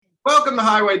Welcome to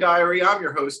Highway Diary. I'm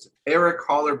your host, Eric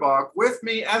Hollerbach. With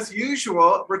me, as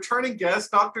usual, returning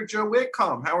guest, Dr. Joe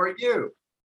Whitcomb. How are you?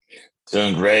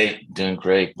 Doing great, doing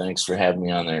great. Thanks for having me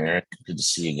on there, Eric. Good to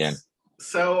see you again.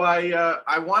 So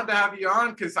I wanted to have you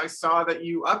on because I saw that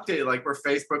you updated, like we're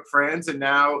Facebook friends, and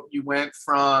now you went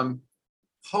from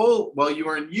you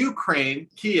were in Ukraine,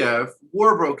 Kiev,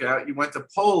 war broke out. You went to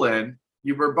Poland.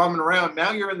 You were bumming around.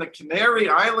 Now you're in the Canary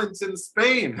Islands in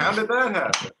Spain. How did that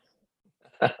happen?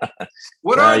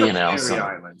 What are the Canary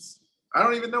Islands? I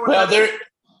don't even know what that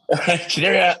is.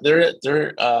 Canary.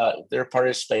 They're part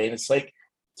of Spain. It's like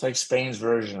Spain's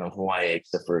version of Hawaii,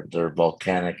 except for they're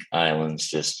volcanic islands,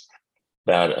 just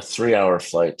about a 3-hour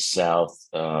flight south,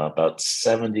 about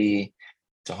 70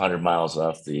 to 100 miles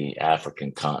off the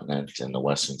African continent in the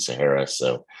Western Sahara.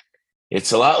 So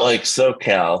it's a lot like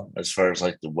SoCal as far as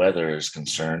like the weather is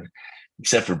concerned,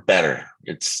 except for better.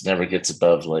 It's never gets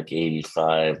above like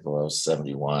 85, below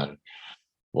 71.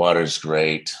 Water's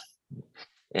great.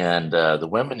 And the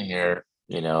women here,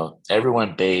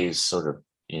 everyone bathes sort of,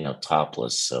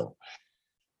 topless. So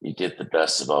you get the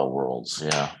best of all worlds.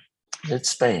 Yeah. It's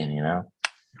Spain,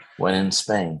 when in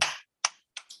Spain.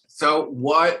 So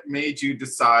what made you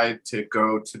decide to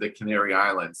go to the Canary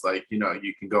Islands? Like, you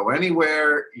can go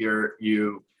anywhere.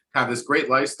 You have this great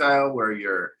lifestyle where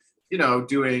you're,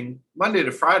 doing Monday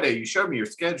to Friday. You showed me your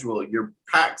schedule. You're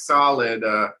packed solid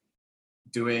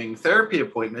doing therapy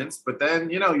appointments, but then,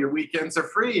 your weekends are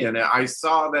free. And I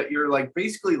saw that you're like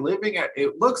basically living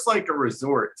it looks like a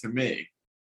resort to me.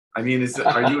 I mean,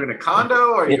 are you in a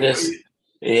condo? Or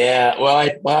Yeah. Well,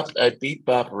 I beat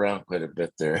Bob around quite a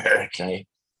bit there, Eric.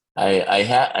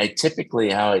 I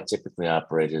typically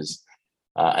operate is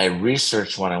I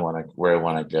research where I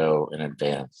want to go in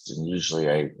advance, and usually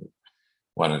I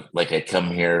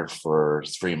come here for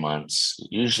 3 months.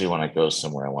 Usually, when I go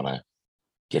somewhere, I want to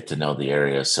get to know the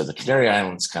area. So the Canary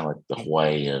Islands, kind of like the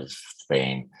Hawaii of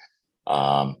Spain.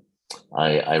 I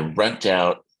rent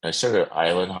out. I sort of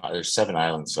island. There's 7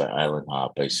 islands, so I island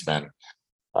hop. I spent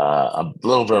a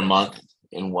little over a month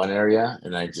in one area,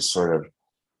 and I just sort of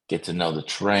get to know the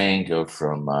terrain, go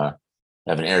from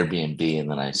have an Airbnb,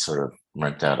 and then I sort of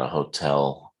rent out a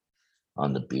hotel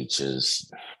on the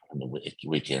beaches on the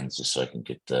weekends just so I can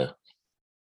get the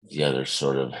other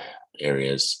sort of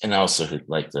areas, and also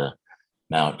like the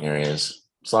mountain areas.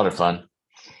 It's a lot of fun.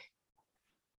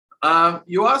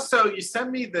 You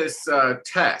sent me this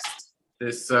test,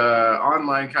 this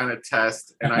online kind of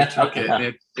test, and I took it,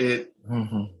 and it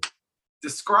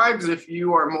describes if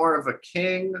you are more of a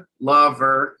king,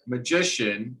 lover,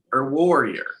 magician, or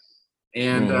warrior.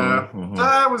 And so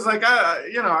I was like,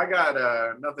 I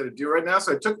got nothing to do right now.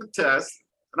 So I took the test,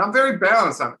 and I'm very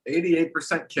balanced. I'm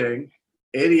 88% king,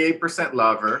 88%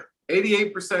 lover,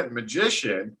 88%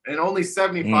 magician, and only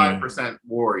 75%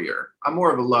 warrior. I'm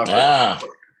more of a lover.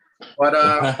 But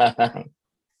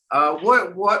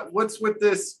what's with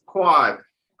this quad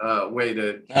way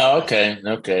to? Oh,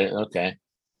 okay.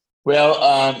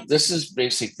 Well, this is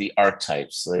basically the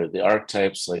archetypes. The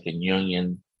archetypes, like in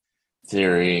Jungian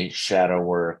theory, shadow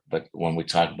work. But when we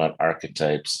talk about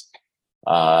archetypes,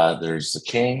 there's the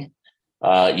king.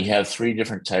 You have 3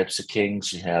 different types of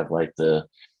kings. You have like the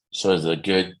sort of the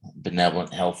good,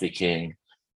 benevolent, healthy king.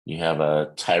 You have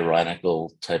a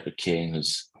tyrannical type of king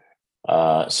who's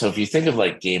so if you think of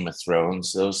like Game of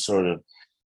Thrones, those sort of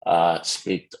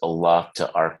speak a lot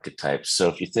to archetypes. So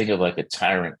if you think of like a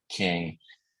tyrant king,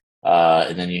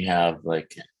 and then you have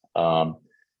like the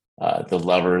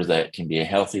lover that can be a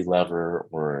healthy lover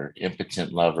or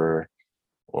impotent lover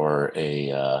or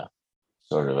a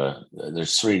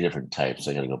there's 3 different types.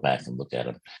 I got to go back and look at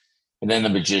them. And then the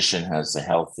magician has the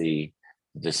healthy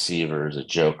deceiver, the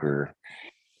joker.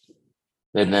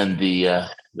 And then the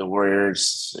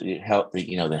warriors, the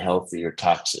healthy or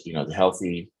toxic, the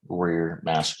healthy warrior,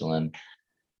 masculine,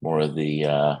 more of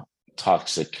the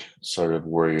toxic sort of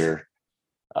warrior.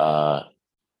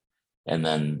 And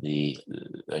then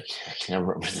I can't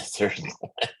remember the third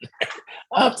one.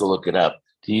 I'll have to look it up.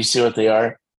 Do you see what they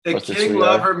are? The king,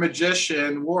 lover,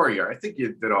 magician, warrior. I think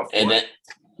you did all 4. And then,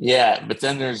 but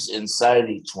then there's inside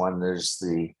each one, there's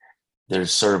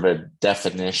sort of a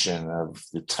definition of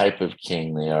the type of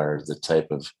king they are, the type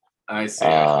of. I see.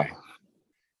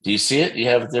 Do you see it? Do you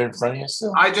have it there in front of you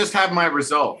still? I just have my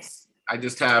results. I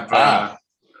just have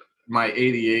my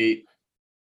 88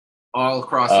 all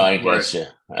across the board. I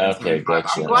gotcha. Okay,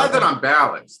 gotcha. I'm glad that I'm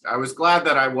balanced. I was glad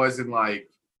that I wasn't like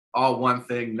all one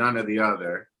thing, none of the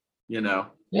other,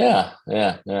 Yeah.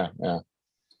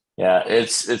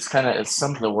 It's kind of, it's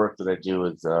some of the work that I do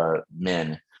with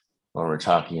men when we're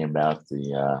talking about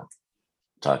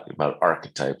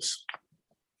archetypes.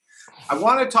 I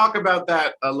want to talk about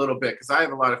that a little bit because I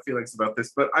have a lot of feelings about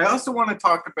this, but I also want to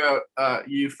talk about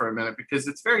you for a minute because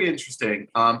it's very interesting.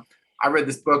 I read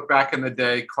this book back in the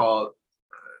day called,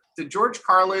 did George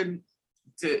Carlin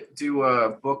do a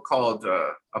book called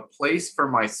A Place for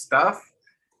My Stuff?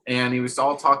 And he was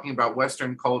all talking about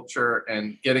Western culture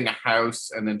and getting a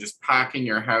house and then just packing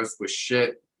your house with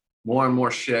shit, more and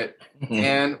more shit.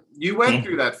 And you went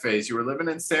through that phase. You were living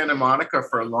in Santa Monica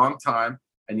for a long time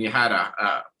and you had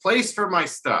a place for my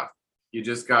stuff. You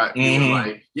just got, you were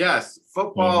like, yes,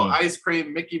 football, ice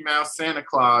cream, Mickey Mouse, Santa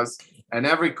Claus. And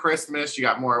every Christmas you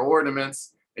got more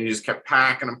ornaments and you just kept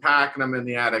packing them in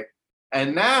the attic.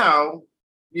 And now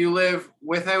you live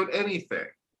without anything.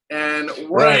 And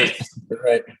right.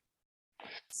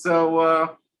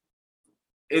 So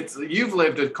you've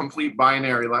lived a complete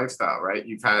binary lifestyle, right?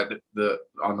 You've had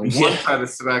on the one side of the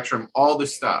spectrum, all the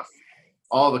stuff,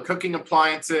 all the cooking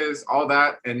appliances, all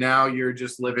that, and now you're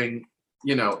just living,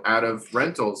 out of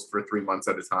rentals for 3 months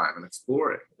at a time and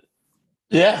exploring.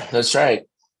 Yeah, that's right.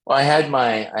 Well, I had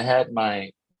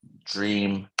my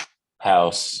dream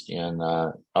house in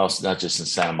also not just in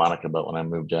Santa Monica, but when I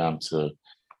moved down to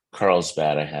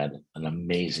Carlsbad, I had an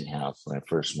amazing house. When I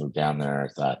first moved down there, I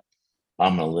thought,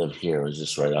 I'm going to live here. It was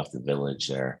just right off the village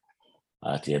there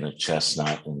at the end of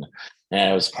Chestnut. And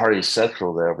it was Party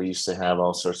Central there. We used to have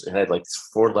all sorts. It had like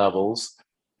 4 levels.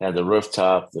 It had the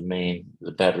rooftop, the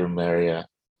bedroom area,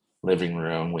 living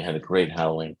room. We had a great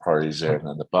Halloween parties there. And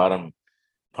then the bottom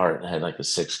part had like a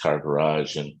 6-car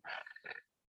garage. And it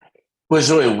was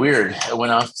really weird. I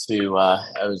went off to,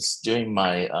 I was doing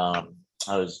my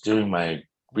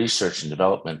research and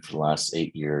development for the last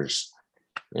 8 years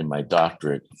in my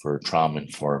doctorate for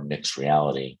trauma-informed mixed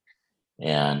reality.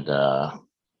 And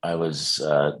I was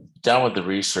done with the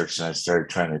research and I started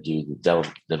trying to do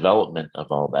the development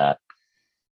of all that.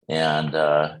 And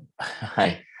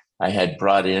I had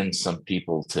brought in some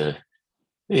people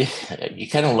you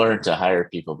kind of learn to hire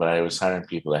people, but I was hiring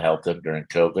people to help them during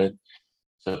COVID.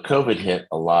 So COVID hit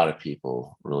a lot of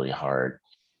people really hard.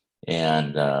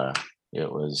 And it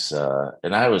was,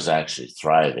 and I was actually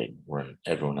thriving when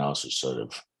everyone else was sort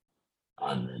of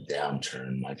on the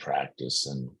downturn. My practice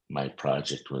and my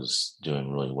project was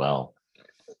doing really well.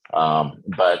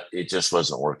 But it just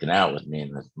wasn't working out with me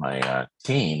and with my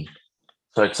team.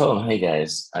 So I told them, hey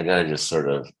guys, I got to just sort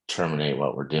of terminate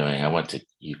what we're doing. I went to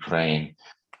Ukraine,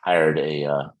 hired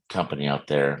a company out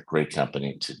there, great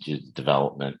company to do the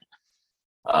development.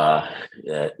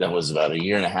 That was about 1.5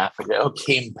 years ago,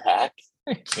 came back.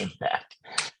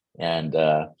 And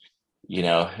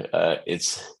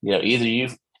it's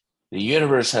either the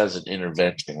universe has an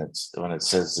intervention. It's when it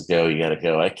says to go, you got to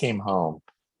go. I came home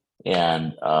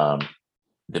and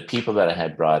the people that I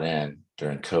had brought in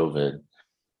during COVID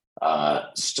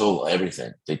stole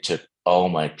everything. They took all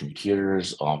my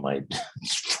computers, all my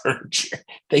furniture.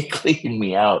 They cleaned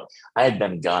me out. I had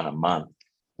been gone a month.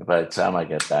 By the time I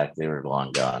got back, they were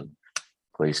long gone.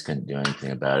 Police couldn't do anything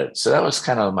about it. So that was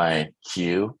kind of my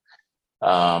cue.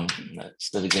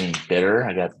 Instead of getting bitter,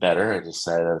 I got better. I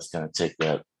decided I was going to take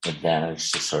that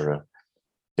advantage to sort of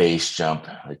base jump.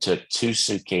 I took 2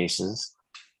 suitcases.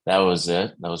 That was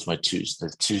it. That was the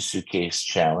 2 suitcase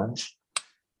challenge,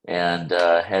 and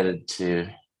headed to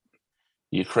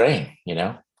Ukraine.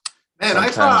 Man, I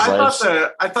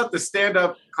thought the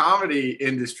stand-up comedy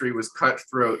industry was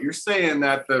cutthroat. You're saying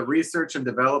that the research and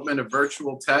development of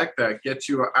virtual tech that gets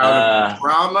you out of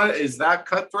trauma, is that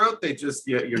cutthroat? They just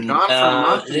you're gone for a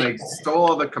month and they stole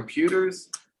all the computers.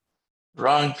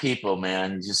 Wrong people,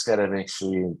 man. You just got to make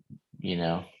sure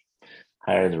you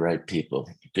hire the right people,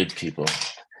 good people.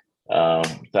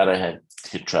 Thought I had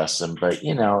to trust them, but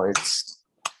it's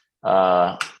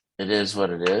it is what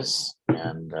it is,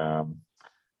 and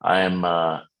I'm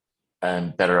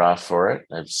better off for it.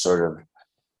 I've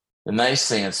the nice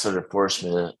thing is sort of forced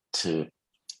me to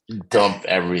dump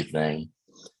everything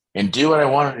and do what I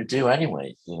wanted to do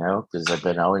anyway, because I've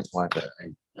been always wanted to.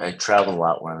 I traveled a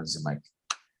lot when I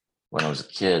was a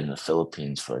kid in the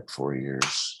Philippines for like 4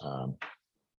 years,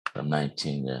 from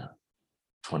 19 to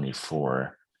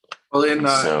 24. Well, in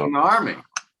the Army.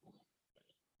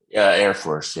 Yeah, Air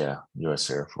Force, yeah, U.S.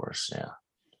 Air Force, yeah.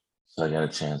 So I got a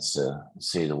chance to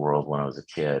see the world when I was a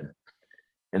kid.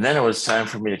 And then it was time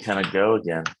for me to kind of go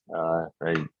again.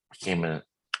 I became an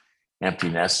empty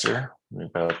nester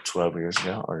about 12 years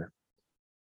ago,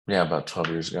 about 12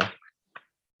 years ago.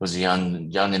 Was a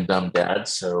young and dumb dad,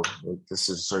 so this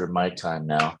is sort of my time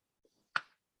now.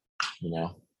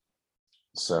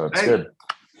 So it's good.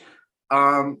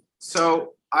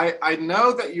 So I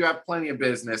know that you have plenty of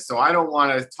business, so I don't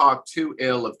want to talk too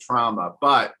ill of trauma,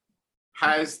 but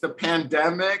has the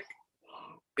pandemic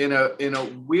in a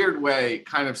weird way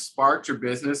kind of sparked your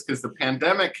business, because the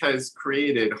pandemic has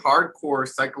created hardcore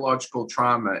psychological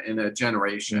trauma in a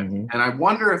generation. Mm-hmm. And I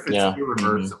wonder if it's Yeah.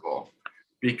 irreversible,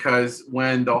 because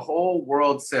when the whole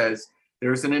world says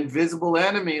there's an invisible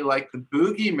enemy like the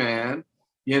boogeyman,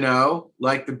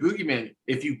 like the boogeyman,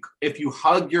 if you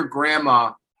hug your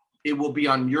grandma, it will be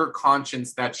on your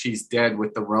conscience that she's dead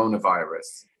with the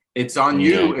coronavirus. It's on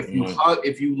you. If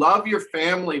you love your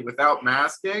family without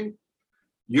masking,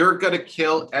 you're going to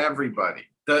kill everybody.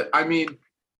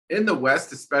 In the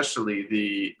West,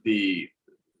 especially, the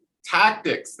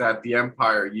tactics that the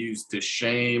empire used to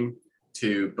shame,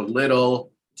 to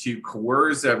belittle, to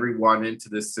coerce everyone into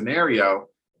this scenario,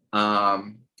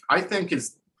 I think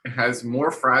has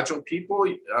more fragile people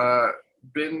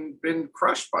been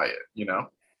crushed by it. Yeah.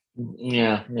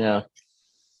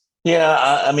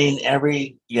 I mean,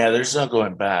 there's no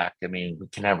going back. I mean,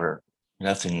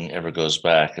 nothing ever goes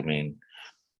back. I mean,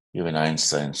 even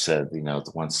Einstein said,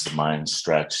 once the mind's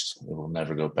stretched, it will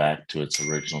never go back to its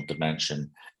original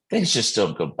dimension. Things just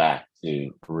don't go back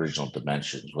to original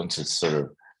dimensions. Once it's sort of,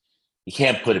 you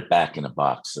can't put it back in a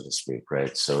box, so to speak,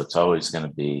 right? So it's always going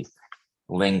to be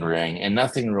lingering, and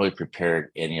nothing really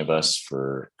prepared any of us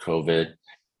for COVID.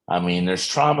 I mean, there's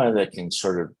trauma that can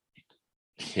sort of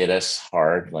hit us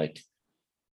hard, like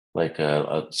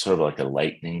a sort of like a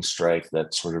lightning strike,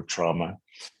 that sort of trauma,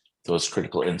 those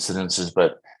critical incidences.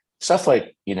 But stuff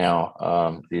like,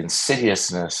 the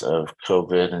insidiousness of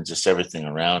COVID and just everything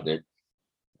around it,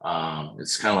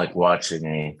 it's kind of like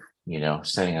watching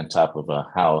standing on top of a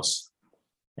house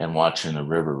and watching the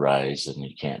river rise, and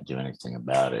you can't do anything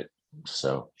about it.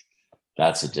 So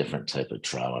that's a different type of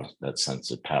trauma, that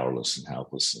sense of powerless and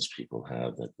helplessness people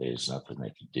have, that there's nothing they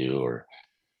can do or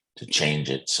to change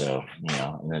it. So,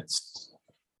 and it's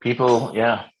people,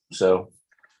 yeah. So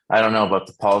I don't know about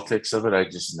the politics of it. I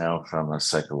just know from a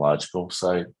psychological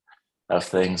side of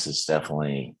things, this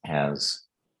definitely has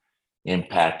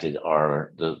impacted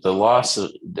the loss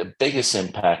of, the biggest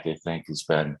impact, I think, has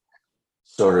been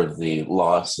sort of the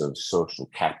loss of social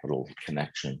capital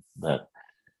connection that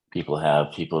people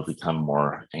have. People have become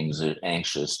more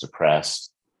anxious,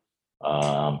 depressed,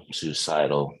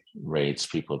 suicidal rates.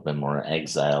 People have been more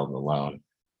exiled, alone.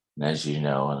 And as you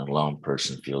know, an alone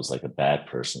person feels like a bad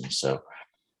person. So,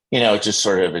 it just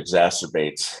sort of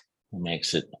exacerbates,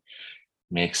 makes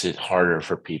it harder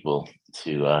for people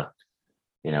to,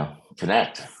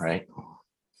 connect, right?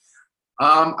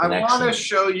 I want to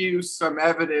show you some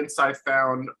evidence I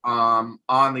found on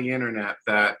the internet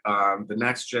that the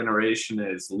next generation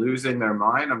is losing their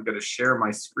mind. I'm going to share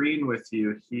my screen with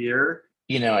you here.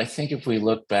 I think if we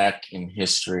look back in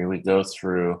history, we go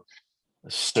through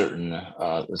a certain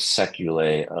the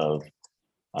seculae of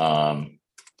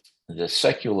the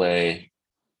seculae,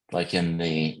 like in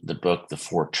the book, The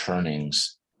Four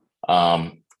Turnings.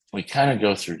 We kind of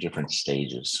go through different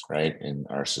stages, right, in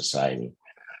our society.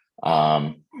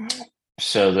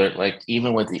 So they're like,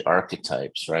 even with the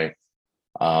archetypes, right?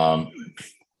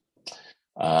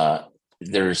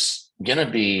 There's going to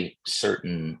be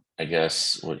certain, I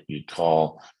guess, what you'd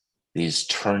call these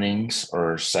turnings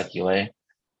or seculae.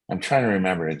 I'm trying to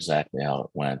remember exactly how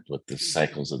it went, what the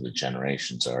cycles of the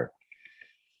generations are.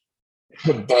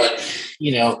 But,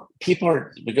 we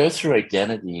go through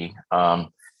identity,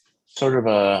 sort of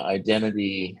a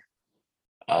identity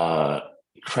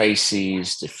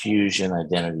crises, diffusion,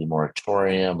 identity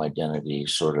moratorium, identity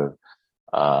sort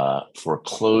of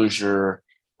foreclosure,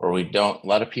 or a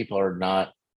lot of people are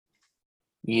not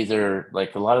either,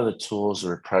 like a lot of the tools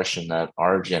of repression that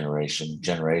our generation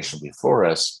before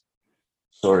us,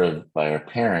 sort of by our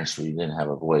parents, we didn't have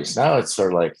a voice. Now it's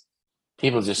sort of like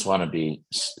people just want to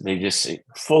they just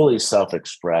fully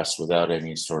self-express without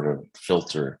any sort of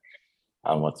filter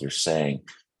on what they're saying.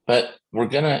 But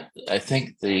I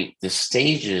think the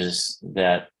stages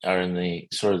that are in the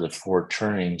sort of the four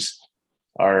turnings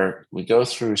we go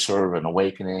through sort of an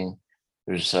awakening.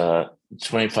 There's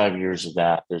 25 years of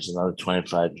that. There's another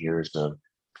 25 years of,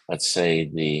 let's say,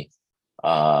 the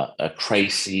a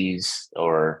crises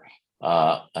or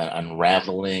an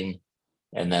unraveling.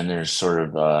 And then there's sort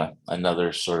of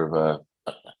another sort of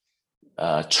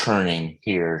a turning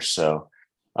here. So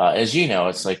as you know,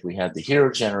 it's like we had the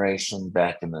hero generation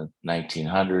back in the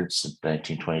 1900s,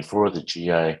 1924, the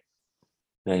GI.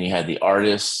 Then you had the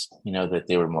artists, that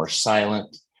they were more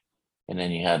silent. And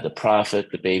then you had the prophet,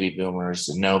 the baby boomers,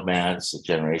 the nomads, the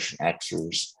Generation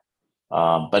Xers.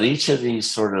 But each of these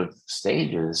sort of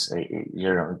stages,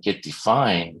 get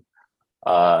defined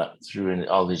through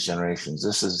all these generations.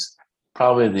 This is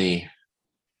probably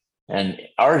and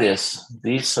artists,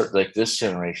 these sort like this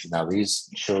generation now, these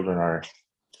children are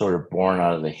sort of born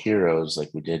out of the heroes like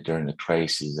we did during the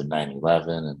crises of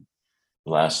 9/11 and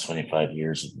the last 25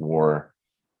 years of war,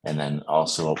 and then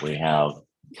also what we have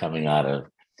coming out of.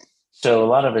 So a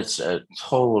lot of it's a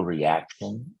total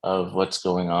reaction of what's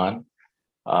going on.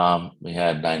 We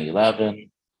had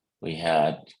 9/11, we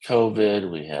had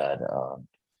COVID, we had,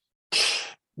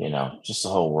 just the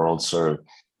whole world sort of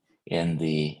in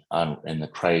the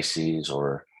crises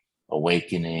or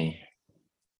awakening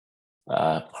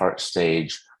part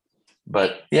stage.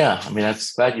 But yeah, I mean,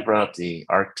 that's glad you brought up the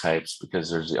archetypes, because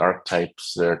there's the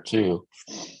archetypes there too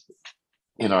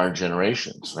in our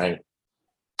generations, right?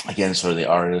 Again, sort of the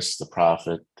artist, the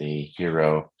prophet, the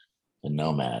hero, the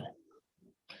nomad.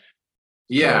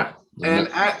 Yeah. And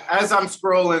as I'm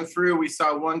scrolling through, we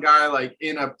saw one guy like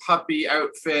in a puppy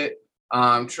outfit,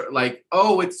 like,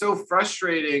 oh, it's so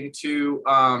frustrating to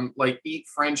like eat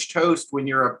French toast when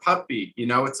you're a puppy.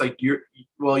 It's like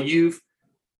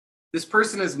this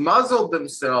person has muzzled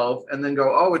themselves and then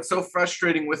go, oh, it's so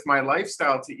frustrating with my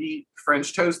lifestyle to eat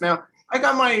French toast. Now, I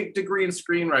got my degree in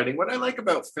screenwriting. What I like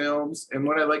about films and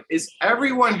what I like is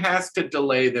everyone has to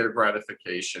delay their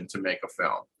gratification to make a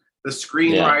film. The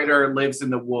screenwriter lives in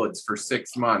the woods for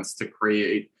 6 months to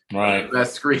create the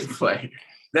best screenplay.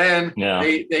 Then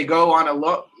they go on a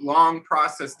long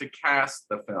process to cast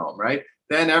the film, right?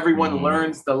 Then everyone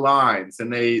learns the lines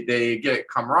and they get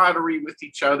camaraderie with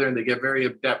each other and they get very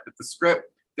adept at the script.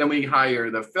 Then we hire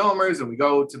the filmers and we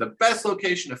go to the best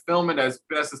location to film it as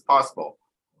best as possible.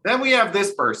 Then we have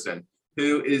this person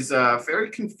who is very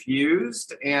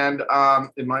confused and,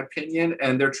 in my opinion,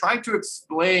 and they're trying to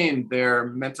explain their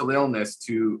mental illness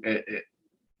to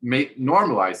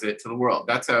normalize it to the world.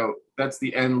 That's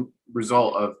the end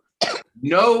result of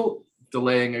no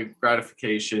delaying of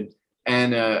gratification.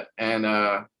 And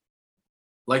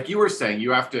like you were saying,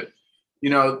 you have to,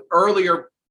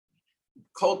 earlier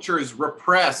cultures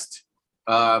repressed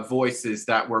voices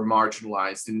that were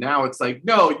marginalized. And now it's like,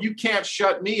 no, you can't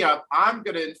shut me up. I'm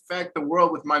going to infect the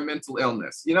world with my mental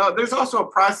illness. There's also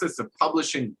a process of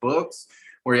publishing books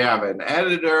where you have an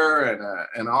editor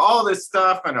and all this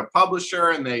stuff and a publisher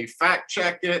and they fact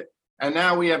check it. And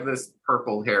now we have this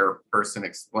purple hair person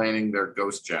explaining their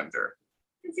ghost gender.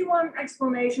 If you want an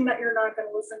explanation that you're not going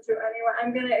to listen to anyway,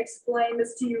 I'm going to explain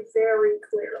this to you very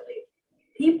clearly.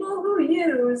 People who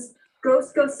use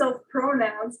ghost self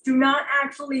pronouns do not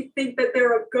actually think that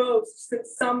they're a ghost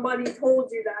since somebody told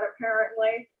you that,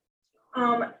 apparently.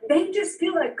 They just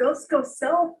feel that ghost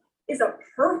self is a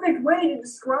perfect way to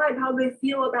describe how they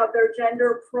feel about their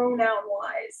gender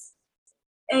pronoun-wise.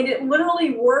 And it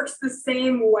literally works the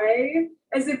same way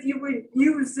as if you would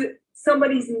use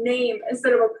somebody's name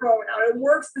instead of a pronoun. It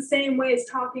works the same way as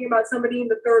talking about somebody in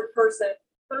the third person.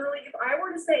 Literally, if I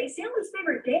were to say Salem's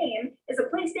favorite game is a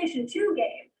PlayStation 2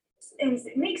 game, and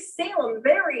it makes Salem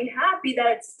very happy that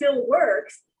it still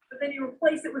works, but then you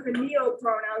replace it with a neo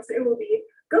pronoun, so it will be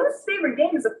Ghost's favorite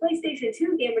game is a PlayStation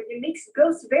 2 game, but it makes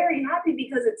Ghost very happy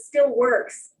because it still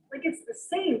works. Like, it's the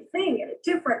same thing in a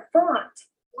different font.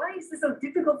 Why is this so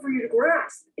difficult for you to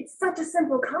grasp? It's such a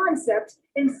simple concept,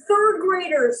 and third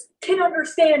graders can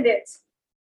understand it.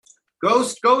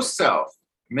 Ghost self.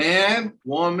 Man,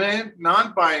 woman,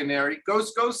 non-binary,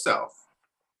 ghost self.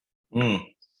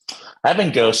 I've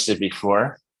been ghosted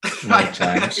before many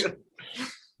times.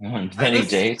 Many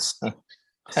dates.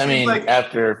 I mean,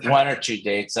 after one or two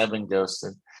dates, I've been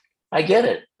ghosted. I get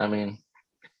it. I mean,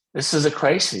 this is a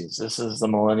crisis. This is the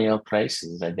millennial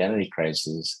crisis, identity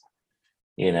crisis.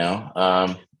 It's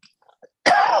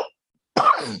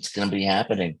going to be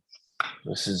happening.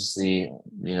 This is the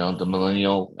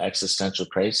millennial existential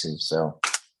crisis. So,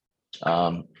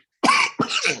 and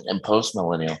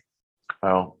post-millennial.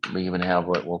 Well, we even have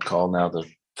what we'll call now the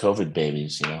COVID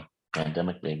babies,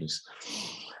 pandemic babies,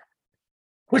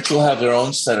 which will have their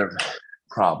own set of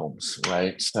problems,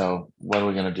 right? So what are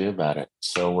we going to do about it?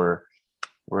 So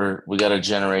we got a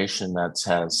generation that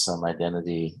has some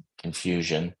identity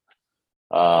confusion,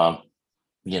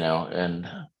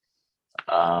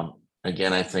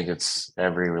 again, I think it's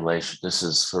every relation. This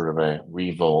is sort of a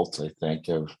revolt, I think,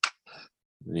 of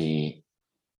the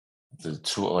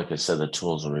tool, like I said, the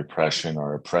tools of repression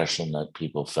or oppression that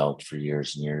people felt for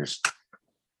years and years.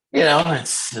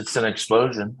 It's an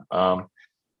explosion.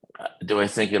 Do I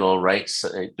think it'll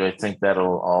do I think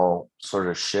that'll all sort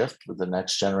of shift with the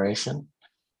next generation?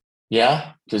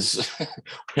 Yeah, because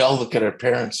we all look at our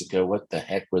parents and go, what the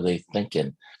heck were they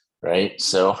thinking? Right.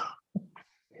 So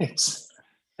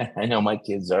I know my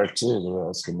kids are too. They're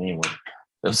asking me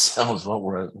themselves, what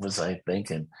was I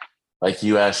thinking? Like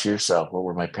you ask yourself, what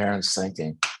were my parents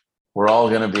thinking? We're all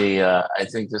going to be, I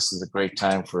think this is a great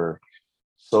time for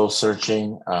soul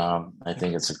searching. I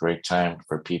think it's a great time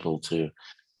for people to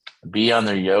be on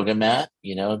their yoga mat,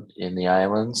 in the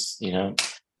islands,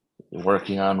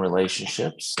 working on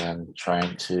relationships and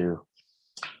trying to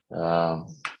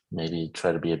maybe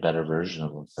try to be a better version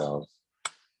of themselves.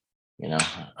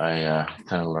 I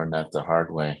kind of learned that the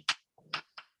hard way.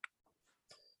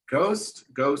 Ghost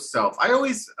self. I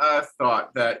always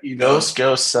thought that,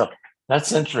 Ghost self.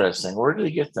 That's interesting. Where did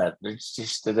they get that?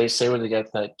 Did they say where they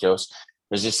got that ghost?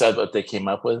 Is this what they came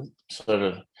up with? Sort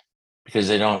of because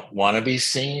they don't want to be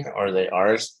seen, or they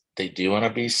do want to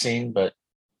be seen, but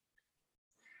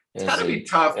it's gotta be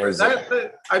tough.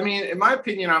 I mean, in my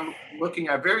opinion, I'm looking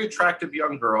at a very attractive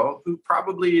young girl who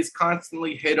probably is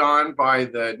constantly hit on by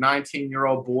the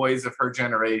 19-year-old boys of her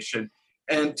generation.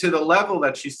 And to the level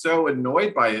that she's so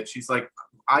annoyed by it, she's like,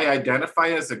 I identify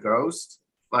as a ghost.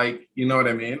 Like, you know what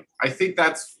I mean? I think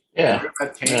that's where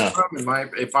that came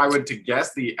from, if I were to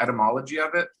guess the etymology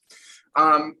of it.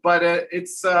 But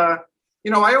it's, I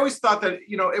always thought that,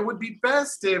 it would be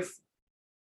best if,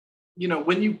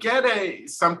 when you get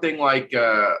something like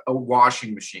a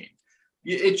washing machine,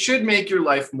 it should make your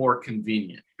life more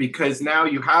convenient, because now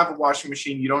you have a washing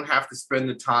machine. You don't have to spend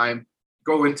the time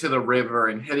go into the river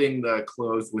and hitting the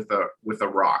clothes with a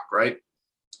rock, right?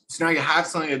 So now you have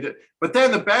something to do. But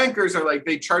then the bankers are like,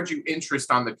 they charge you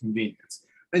interest on the convenience.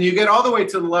 Then you get all the way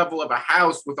to the level of a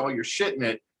house with all your shit in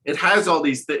it. It has all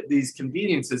these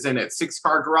conveniences in it,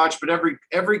 6-car garage, but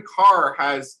every car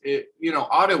has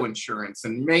auto insurance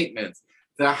and maintenance.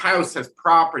 The house has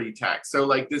property tax. So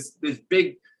like this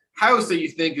big house that you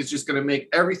think is just going to make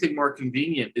everything more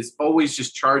convenient is always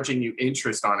just charging you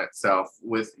interest on itself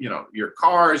with, your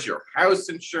cars, your house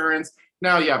insurance.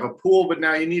 Now you have a pool, but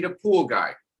now you need a pool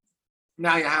guy.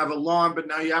 Now you have a lawn, but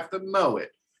now you have to mow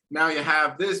it. Now you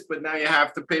have this, but now you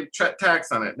have to pay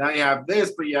tax on it. Now you have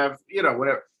this, but you have,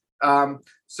 whatever.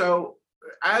 So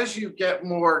as you get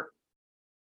more,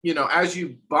 as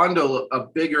you bundle a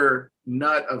bigger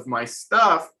nut of my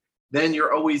stuff, then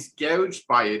you're always gouged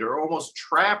by it or almost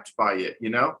trapped by it,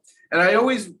 And I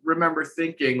always remember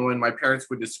thinking when my parents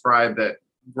would describe that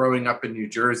growing up in New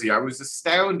Jersey, I was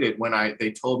astounded when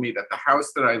they told me that the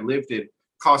house that I lived in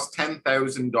cost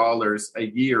 $10,000 a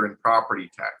year in property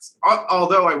tax.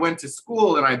 Although I went to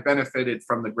school and I benefited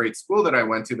from the great school that I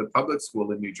went to, the public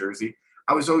school in New Jersey,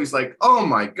 I was always like, oh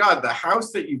my God, the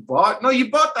house that you bought? No,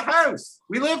 you bought the house.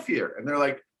 We live here. And they're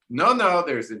like, no,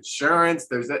 there's insurance.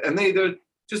 And they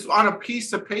just on a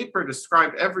piece of paper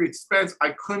described every expense. I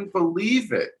couldn't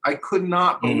believe it. I could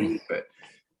not believe it.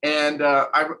 And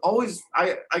I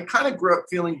kind of grew up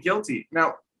feeling guilty.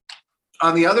 Now,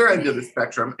 on the other end of the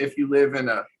spectrum, if you live in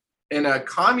a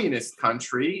communist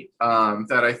country,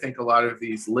 that I think a lot of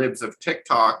these libs of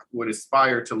TikTok would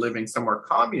aspire to living somewhere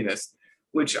communist,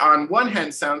 which on one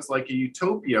hand sounds like a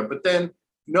utopia, but then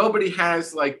nobody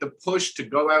has like the push to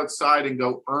go outside and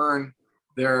go earn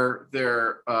their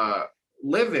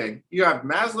living. You have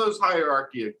Maslow's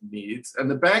hierarchy of needs, and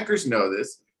the bankers know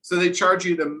this, so they charge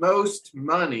you the most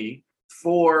money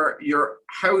for your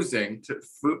housing, to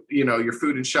food, your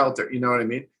food and shelter. You know what I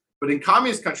mean? But in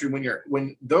communist country,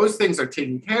 when those things are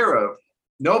taken care of,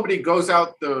 nobody goes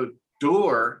out the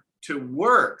door to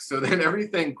work. So then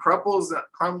everything crumbles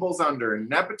under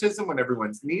nepotism when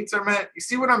everyone's needs are met. You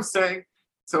see what I'm saying?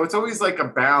 So it's always like a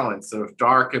balance of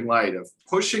dark and light, of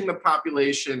pushing the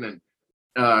population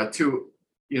and to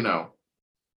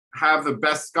have the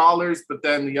best scholars, but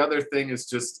then the other thing is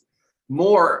just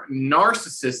more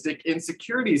narcissistic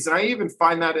insecurities. And I even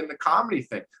find that in the comedy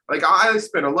thing. Like I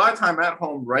spend a lot of time at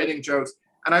home writing jokes,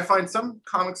 and I find some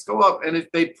comics go up and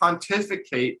if they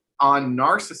pontificate on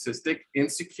narcissistic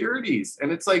insecurities.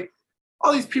 And it's like,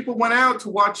 all these people went out to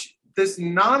watch this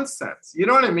nonsense. You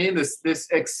know what I mean?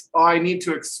 I need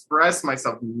to express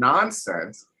myself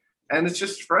nonsense. And it's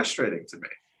just frustrating to me.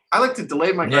 I like to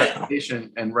delay my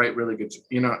gratification and write really good,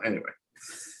 anyway.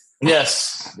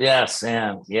 Yes,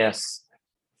 and yes,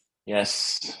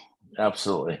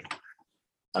 absolutely.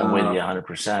 I'm with you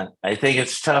 100%. I think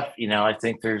it's tough. I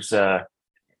think there's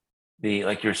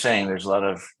like you're saying, there's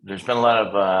been a lot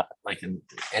of like in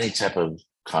any type of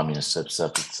communist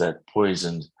stuff, it's that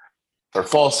poisoned or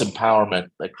false empowerment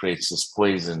that creates this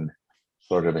poisoned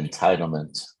sort of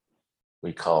entitlement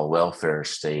we call welfare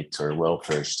state or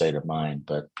welfare state of mind,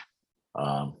 but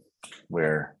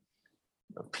where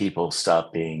people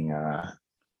stop being,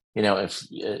 if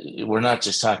we're not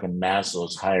just talking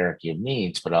Maslow's hierarchy of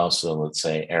needs, but also, let's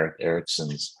say, Erik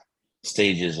Erikson's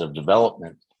stages of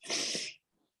development,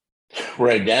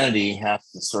 where identity has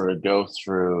to sort of go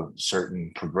through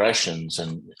certain progressions.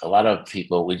 And a lot of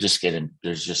people,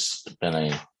 there's just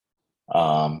been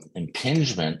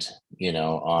impingement,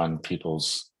 on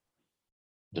people's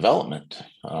development,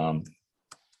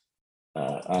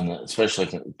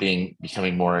 especially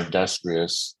becoming more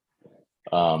industrious.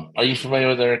 Are you familiar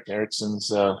with Erik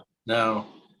Erikson's No.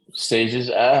 stages?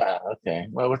 Okay.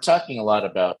 Well, we're talking a lot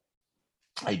about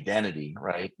identity,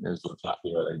 right? As we're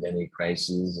talking about identity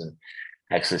crises and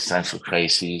existential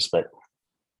crises, but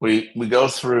we go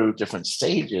through different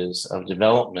stages of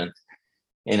development,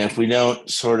 and if we don't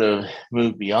sort of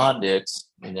move beyond it,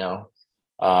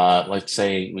 let's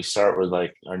say we start with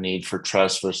like our need for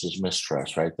trust versus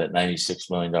mistrust, right? That $96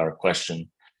 million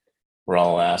question we're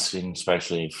all asking,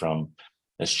 especially from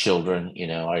as children,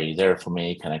 are you there for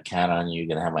me? Can I count on you?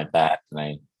 Going to have my back?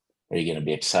 Are you going to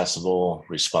be accessible,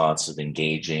 responsive,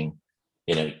 engaging,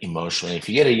 emotionally? If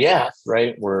you get a yes,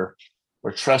 right, we're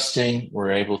trusting,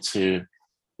 we're able to,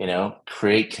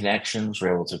 create connections,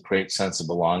 we're able to create sense of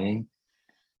belonging.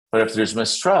 But if there's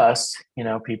mistrust,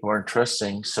 people aren't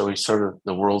trusting. So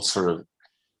the world sort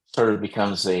of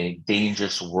becomes a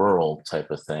dangerous world type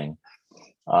of thing.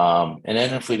 And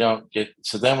then if we don't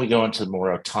then we go into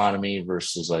more autonomy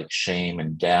versus like shame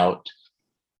and doubt.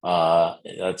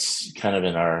 That's kind of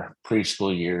in our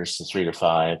preschool years, so 3 to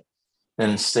 5.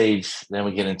 Then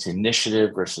we get into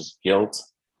initiative versus guilt.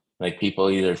 Like people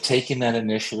either taking that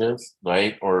initiative,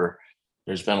 right? Or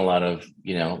there's been a lot of,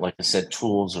 like I said,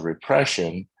 tools of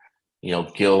repression,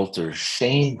 guilt or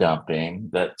shame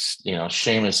dumping. That's,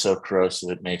 shame is so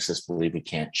corrosive, it makes us believe we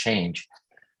can't change.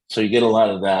 So you get a lot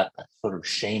of that sort of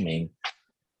shaming.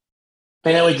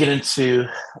 And then we get into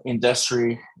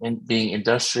industry and being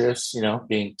industrious,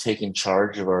 being taking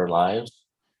charge of our lives,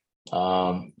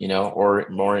 or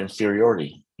more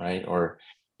inferiority, right?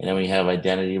 And then we have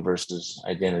identity versus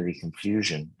identity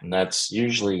confusion. And that's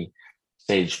usually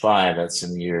stage 5. That's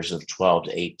in the years of 12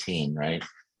 to 18, right?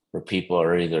 Where people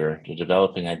are either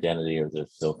developing identity or they're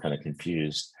still kind of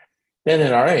confused. Then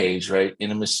in our age, right,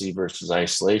 intimacy versus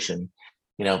isolation,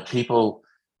 people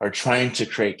are trying to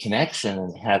create connection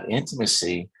and have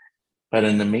intimacy. But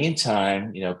in the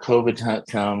meantime, COVID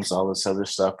comes, all this other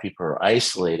stuff, people are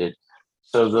isolated.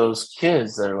 So those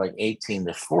kids that are like 18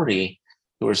 to 40,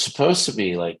 who are supposed to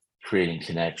be like creating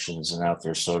connections and out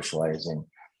there socializing,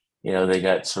 they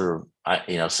got sort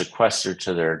of, sequestered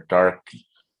to their dark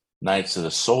nights of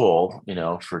the soul,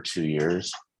 for 2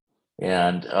 years.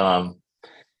 And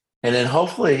then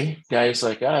hopefully guys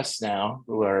like us now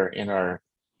who are in our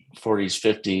 40s,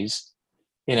 50s,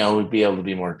 we'd be able to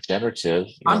be more generative.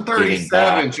 I'm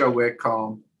 37, Joe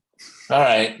Whitcomb. All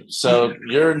right. So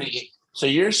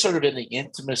you're sort of in the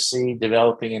intimacy,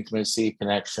 developing intimacy,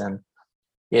 connection,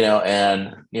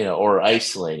 or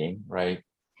isolating, right?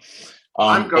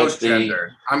 I'm ghost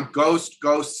gendered. I'm ghost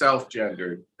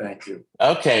self-gendered. Thank you.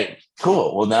 Okay,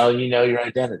 cool. Well, now you know your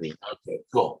identity. Okay,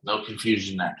 cool. No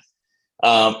confusion there.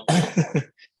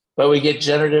 But we get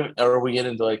generative, or we get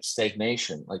into like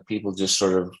stagnation, like people just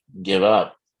sort of give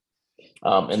up.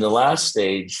 In the last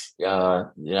stage,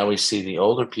 we see the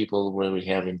older people where we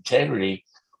have integrity,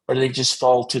 or they just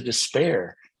fall to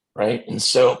despair, right? And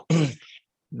so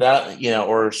that,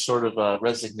 or sort of a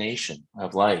resignation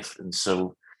of life. And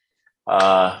so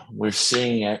we're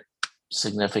seeing it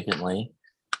significantly.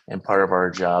 And part of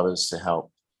our job is to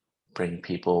help bring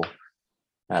people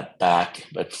not back,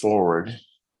 but forward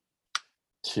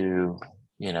to,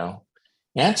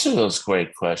 answer those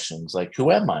great questions like,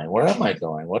 who am I? Where am I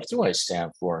going? What do I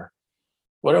stand for?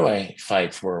 What do I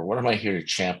fight for? What am I here to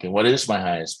champion? What is my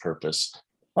highest purpose?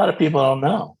 A lot of people don't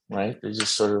know, right? They're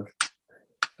just sort of,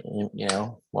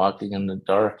 walking in the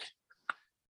dark.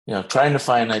 Trying to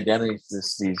find identity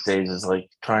these days is like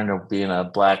trying to be in a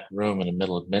black room in the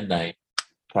middle of midnight,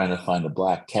 trying to find a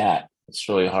black cat. It's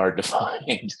really hard to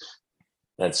find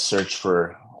that search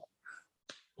for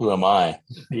who am I?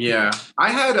 Yeah. I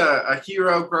had a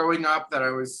hero growing up that I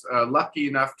was lucky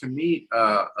enough to meet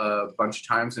a bunch of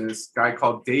times, and this guy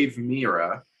called Dave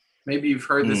Mirra. Maybe you've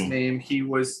heard this name. He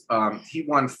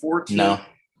won 14. No.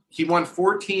 He won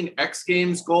 14 X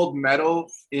Games gold medal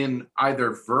in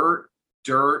either vert,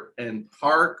 dirt, and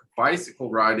park bicycle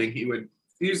riding. He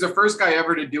was the first guy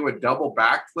ever to do a double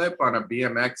backflip on a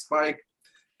BMX bike.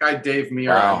 Guy Dave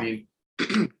Mirra. Wow. I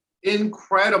mean,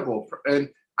 incredible. And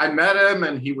I met him,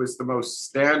 and he was the most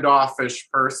standoffish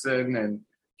person. And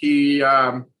he,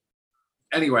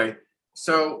 anyway,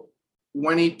 so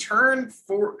when he turned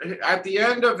at the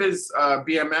end of his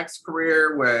BMX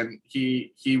career, when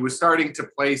he was starting to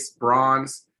place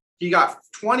bronze, he got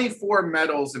 24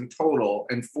 medals in total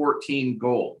and 14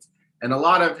 gold. And a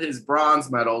lot of his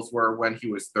bronze medals were when he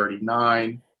was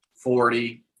 39,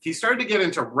 40. He started to get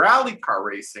into rally car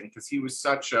racing because he was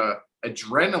such a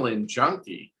adrenaline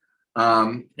junkie.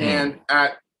 And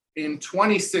in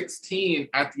 2016,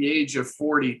 at the age of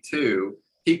 42,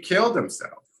 he killed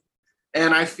himself.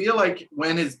 And I feel like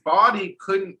when his body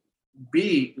couldn't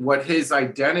be what his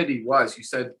identity was, you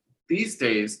said these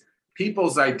days,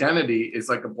 people's identity is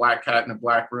like a black cat in a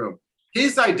black room.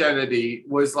 His identity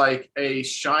was like a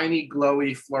shiny,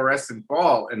 glowy, fluorescent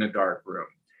ball in a dark room.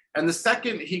 And the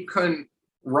second he couldn't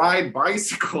ride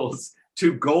bicycles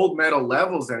to gold medal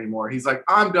levels anymore, he's like,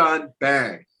 I'm done,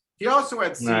 bang. He also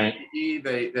had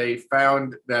CTE. They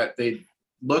found that they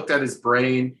looked at his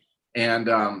brain and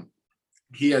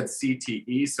he had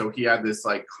CTE. So he had this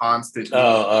like constant.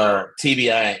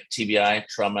 TBI,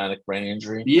 traumatic brain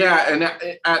injury. Yeah. And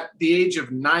at the age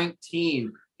of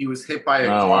 19, he was hit by a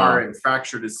car and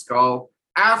fractured his skull.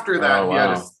 After that, he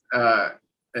had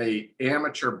a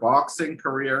amateur boxing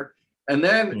career. And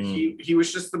then he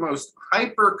was just the most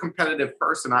hyper competitive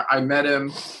person. I met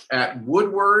him at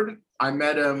Woodward. I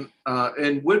met him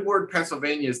in Woodward,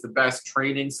 Pennsylvania is the best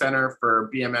training center for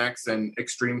BMX and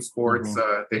extreme sports.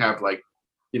 They have like,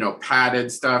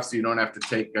 padded stuff, so you don't have to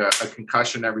take a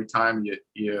concussion every time.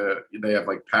 They have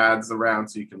like pads around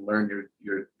so you can learn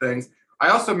your things. I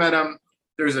also met him.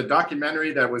 There's a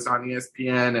documentary that was on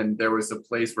ESPN, and there was a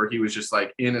place where he was just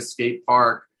like in a skate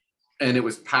park, and it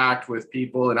was packed with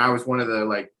people. And I was one of the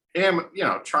like, I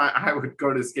would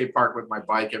go to the skate park with my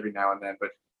bike every now and then.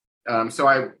 But so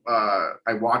I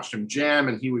watched him jam,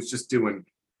 and he was just doing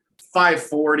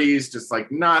 540s, just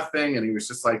like nothing. And he was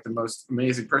just like the most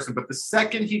amazing person. But the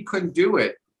second he couldn't do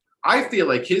it, I feel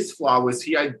like his flaw was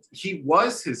he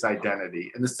was his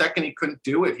identity. And the second he couldn't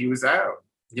do it, he was out,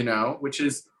 which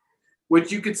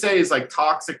you could say is like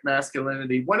toxic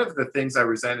masculinity. One of the things I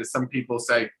resent is some people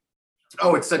say,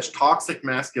 oh, it's such toxic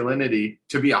masculinity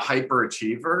to be a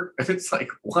hyperachiever. And it's like,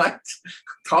 what?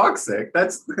 Toxic?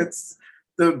 That's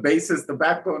the basis, the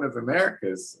backbone of America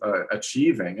is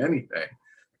achieving anything.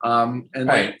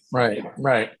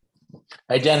 Right.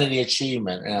 Identity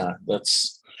achievement. Yeah,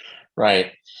 that's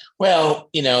right. Well,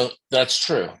 that's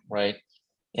true, right?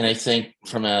 And I think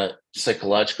from a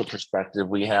psychological perspective,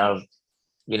 we have,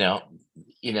 our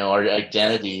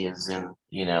identity is in,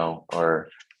 we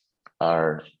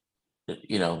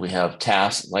have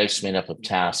tasks. Life's made up of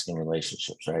tasks and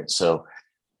relationships, right? So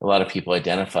a lot of people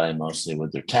identify mostly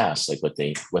with their tasks, like what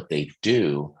they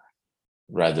do,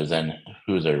 rather than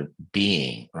who they're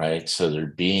being, right? So their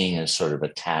being is sort of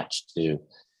attached to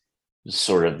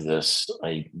sort of this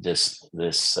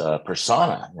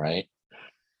persona, right?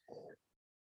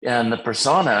 And the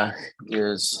persona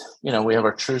is, we have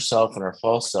our true self and our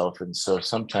false self. And so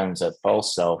sometimes that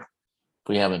false self,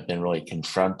 we haven't been really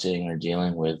confronting or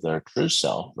dealing with our true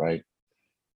self, right?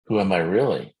 Who am I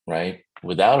really, right?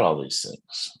 Without all these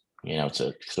things,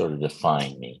 to sort of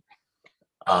define me.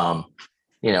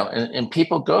 And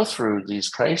people go through these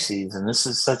crises, and this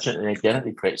is such an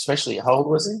identity crisis, especially, how old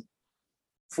was he?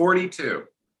 42.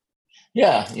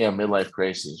 Yeah, midlife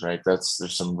crises, right?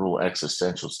 There's some real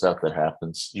existential stuff that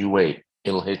happens. You wait,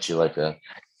 it'll hit you like a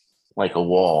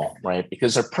wall, right?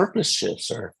 Because our purpose shifts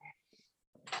are,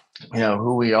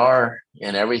 who we are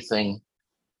and everything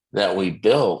that we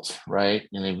built, right?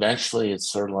 And eventually it's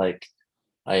sort of like,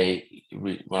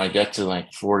 when I got to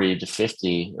like 40 to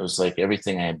 50, it was like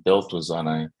everything I had built was on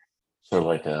a sort of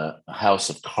like a house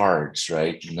of cards,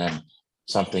 right? And then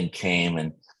something came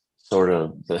and sort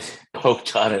of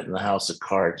poked on it, and the house of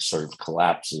cards sort of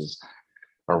collapses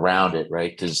around it,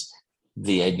 right? Because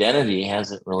the identity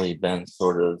hasn't really been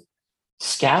sort of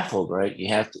scaffold, right?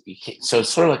 So it's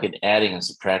sort of like an adding and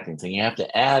subtracting thing. You have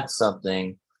to add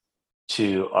something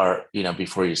to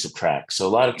before you subtract. So a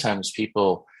lot of times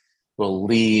people will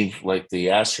leave, like the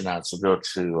astronauts will go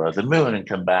to the moon and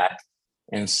come back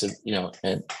and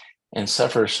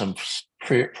suffer some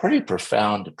pretty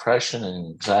profound depression and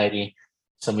anxiety.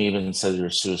 Some even said they're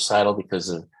suicidal because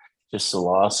of just the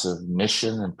loss of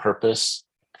mission and purpose,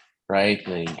 right?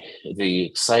 The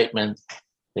excitement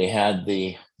they had,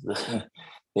 they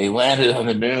landed on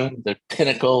the moon, the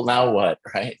pinnacle. Now what,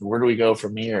 right? Where do we go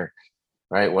from here,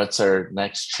 right? What's our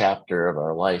next chapter of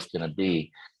our life going to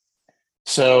be?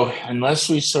 So unless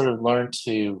we sort of learn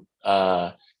to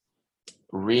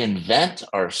reinvent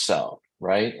ourselves,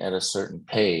 right, at a certain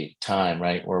time,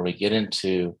 right, where we get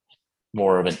into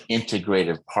more of an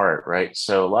integrative part, right?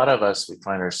 So a lot of us, we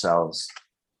find ourselves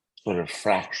sort of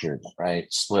fractured,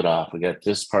 right, split off. We got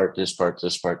this part, this part,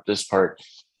 this part, this part.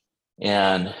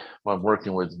 And when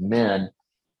working with men,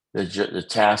 the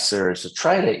task there is to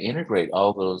try to integrate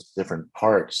all those different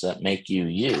parts that make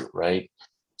you, right?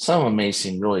 Some of them may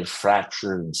seem really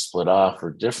fractured and split off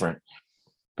or different,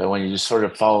 but when you just sort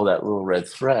of follow that little red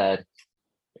thread,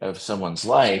 of someone's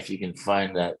life, you can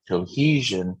find that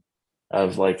cohesion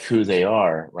of like who they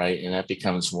are, right? And that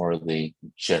becomes more of the,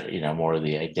 more of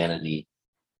the identity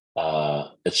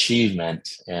achievement.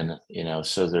 And,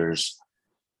 so there's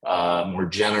more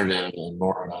generative and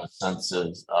more of a sense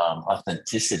of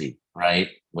authenticity, right?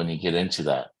 When you get into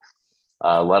that.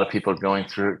 A lot of people are going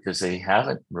through it because they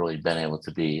haven't really been able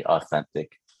to be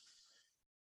authentic,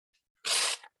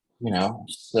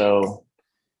 so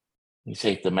you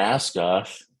take the mask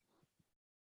off,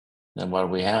 then what do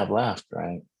we have left,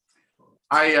 right?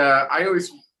 I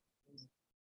always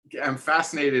am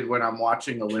fascinated when I'm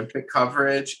watching Olympic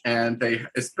coverage, and they,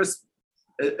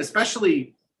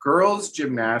 especially girls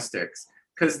gymnastics,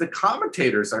 because the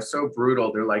commentators are so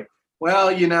brutal. They're like,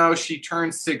 well, she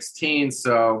turned 16,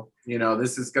 so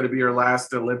this is going to be her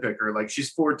last Olympic, or like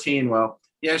she's 14. Well,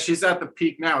 yeah, she's at the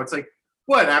peak now. It's like,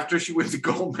 what, after she wins a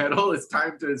gold medal, it's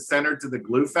time to send her to the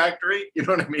glue factory? You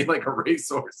know what I mean? Like a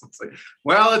racehorse. It's like,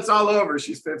 well, it's all over.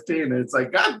 She's 15. And it's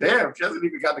like, God damn, she hasn't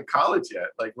even got to college yet.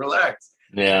 Like, relax.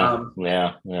 Yeah.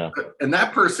 And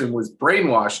that person was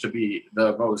brainwashed to be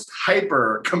the most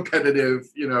hyper competitive.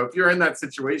 If you're in that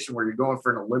situation where you're going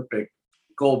for an Olympic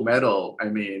gold medal, I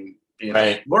mean,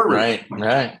 right. Well,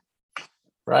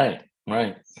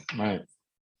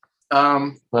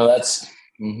 that's,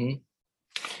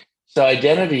 So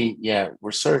identity,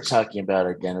 we're sort of talking about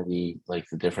identity, like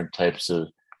the different types of,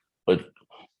 but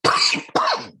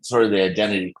sort of the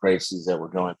identity crises that we're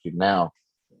going through now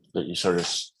that you sort of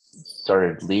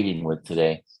started leading with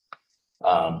today.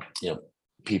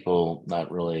 People not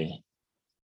really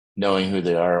knowing who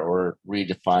they are or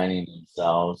redefining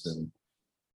themselves and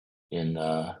in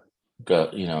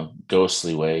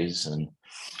ghostly ways, and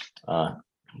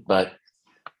but.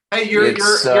 Hey, you're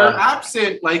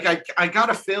absent. Like I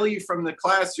gotta fail you from the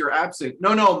class. You're absent.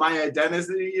 No, my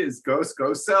identity is ghost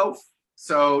self.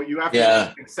 So you have to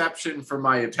make an exception for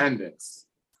my attendance.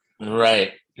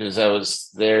 Right, because I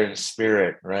was there in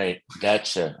spirit. Right,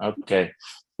 gotcha. Okay.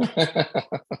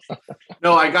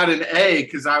 No, I got an A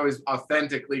because I was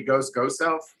authentically ghost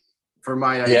self for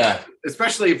my identity,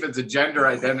 especially if it's a gender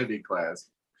identity class.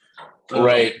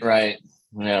 Right.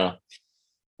 Yeah.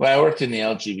 Well, I worked in the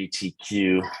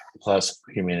LGBTQ plus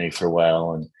community for a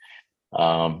while, and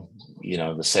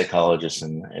the psychologists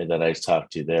that I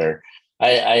talked to there,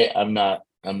 I'm not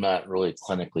really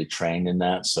clinically trained in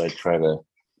that, so I try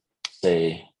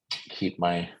to keep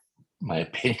my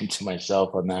opinion to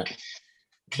myself on that.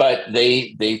 But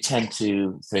they tend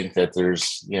to think that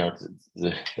there's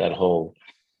that whole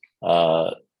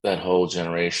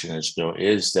generation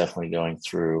is definitely going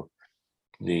through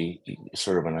the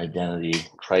sort of an identity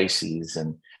crises,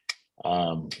 and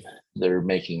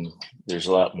there's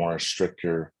a lot more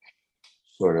stricter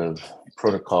sort of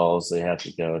protocols they have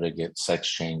to go to get sex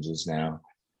changes now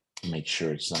to make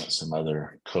sure it's not some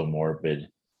other comorbid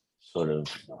sort of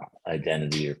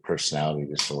identity or personality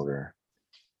disorder.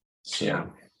 So. Yeah.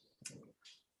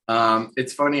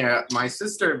 It's funny. My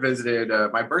sister visited.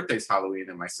 My birthday's Halloween,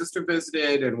 and my sister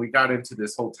visited, and we got into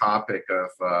this whole topic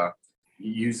of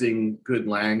using good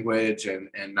language and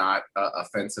not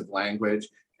offensive language.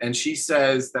 And she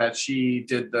says that she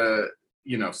did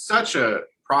such a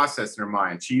process in her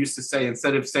mind. She used to say,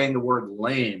 instead of saying the word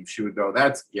lame, she would go,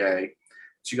 "That's gay."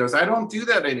 She goes, "I don't do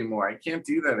that anymore. I can't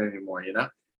do that anymore."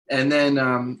 And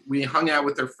then we hung out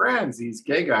with her friends, these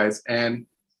gay guys, and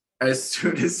as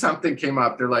soon as something came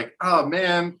up, they're like, "Oh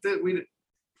man,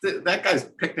 that guy's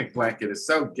picnic blanket is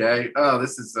so gay. Oh,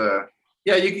 this is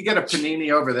you could get a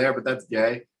panini over there, but that's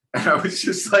gay." And I was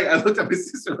just like, I looked at my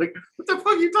sister like, "What the fuck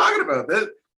are you talking about?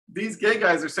 These gay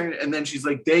guys are saying it." And then she's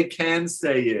like, "They can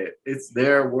say it. It's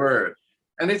their word."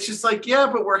 And it's just like, yeah,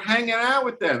 but we're hanging out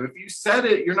with them. If you said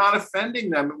it, you're not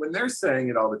offending them when they're saying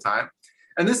it all the time.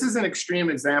 And this is an extreme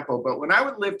example, but when I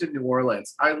lived in New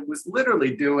Orleans, I was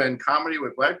literally doing comedy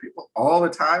with Black people all the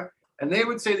time, and they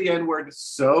would say the N-word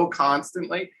so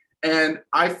constantly. And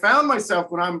I found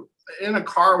myself when I'm in a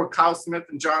car with Kyle Smith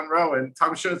and John Rowe and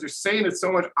Tom Shows, they're saying it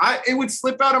so much, it would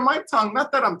slip out of my tongue.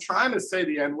 Not that I'm trying to say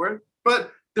the N-word,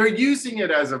 but they're using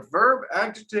it as a verb,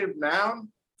 adjective, noun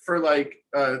for like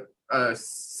a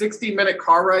 60-minute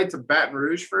car ride to Baton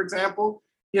Rouge, for example,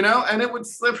 and it would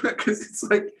slip because it's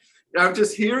like, I'm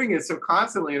just hearing it so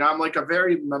constantly, and I'm like a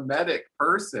very mimetic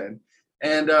person.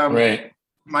 And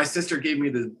my sister gave me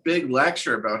this big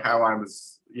lecture about how I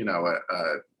was,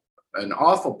 an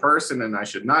awful person and I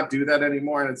should not do that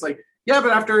anymore. And it's like, yeah,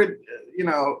 but after,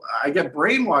 I get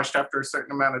brainwashed after a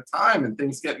certain amount of time and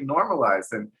things get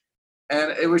normalized. And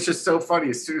it was just so funny.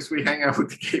 As soon as we hang out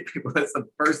with the gay people, that's the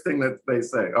first thing that they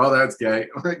say. "Oh, that's gay."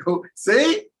 I'm like, "Oh,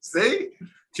 see? See?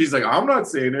 She's like, I'm not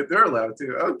saying it. They're allowed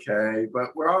to. Okay,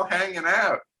 but we're all hanging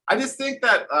out. I just think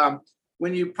that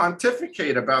when you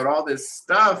pontificate about all this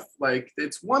stuff, like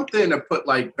it's one thing to put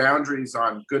like boundaries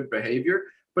on good behavior,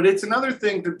 but it's another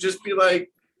thing to just be like,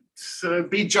 to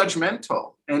be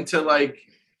judgmental and to like,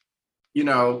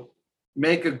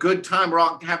 make a good time. We're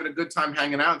all having a good time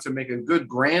hanging out, to make a good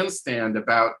grandstand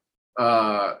about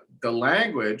the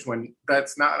language when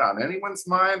that's not on anyone's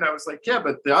mind. I was like, yeah,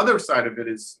 but the other side of it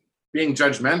is being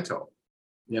judgmental,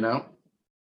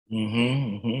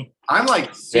 I'm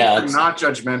like super not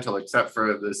judgmental except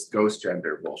for this ghost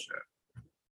gender bullshit.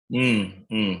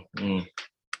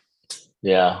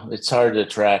 Yeah, it's hard to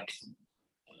track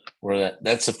where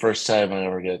that's the first time I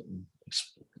ever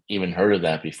even heard of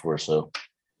that before. So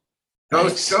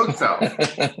ghost self.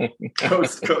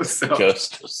 Ghost self.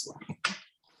 Ghost.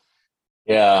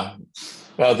 Yeah.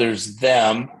 Well, there's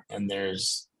them and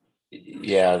there's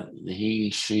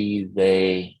he, she,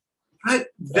 they. But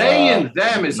they and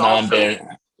them is also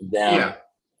them. Yeah.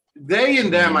 They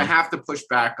and them I have to push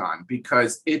back on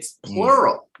because it's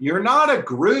plural. You're not a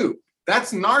group.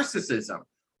 That's narcissism.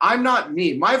 I'm not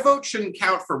me. My vote shouldn't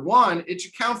count for one. It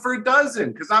should count for a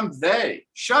dozen because I'm they.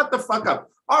 Shut the fuck up.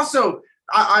 Also,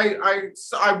 I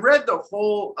read the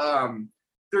whole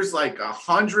there's like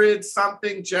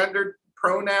 100-something gendered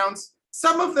pronouns.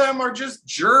 Some of them are just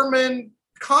German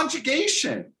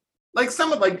conjugation. Like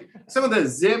some of the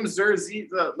Zim, Zer, Z,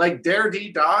 like Der,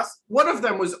 Die, Das. One of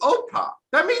them was Opa.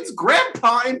 That means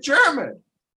grandpa in German.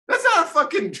 That's not a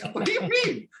fucking. What do you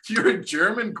mean? You're a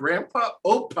German grandpa?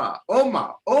 Opa,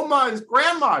 Oma. Oma is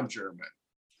grandma in German.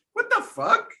 What the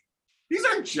fuck? These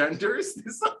aren't genders.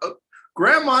 This is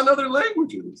grandma in other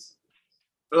languages.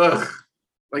 Ugh.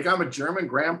 Like I'm a German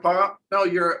grandpa. No,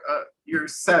 you're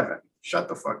 7. Shut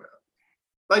the fuck up.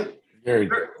 Like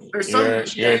there's some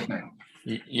shaming.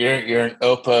 You're an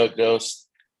Opa ghost.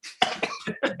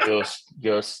 Ghost.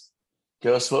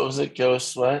 What was it?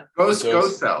 Ghost what? Ghost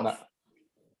self.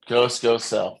 Ghost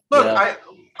self. Look, yeah.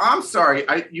 I'm sorry.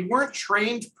 You weren't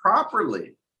trained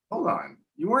properly. Hold on.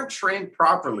 You weren't trained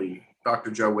properly,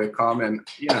 Dr. Joe Whitcomb, and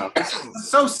it's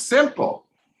so simple.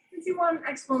 Since you want an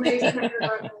explanation that you're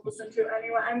not going to listen to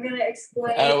anyway, I'm going to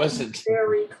explain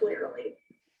very clearly.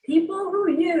 People who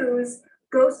use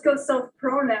ghost self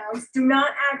pronouns do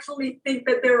not actually think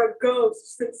that they're a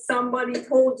ghost since somebody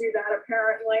told you that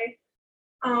apparently.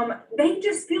 They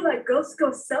just feel that ghost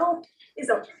self is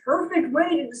a perfect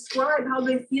way to describe how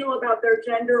they feel about their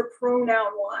gender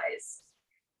pronoun wise.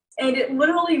 And it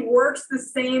literally works the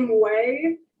same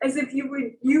way as if you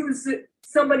would use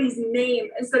somebody's name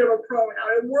instead of a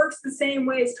pronoun. It works the same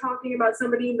way as talking about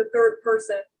somebody in the third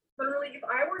person. Literally, if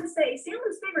I were to say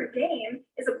Salem's favorite game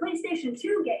is a PlayStation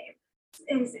 2 game,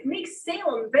 and it makes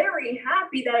Salem very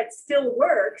happy that it still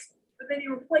works, but then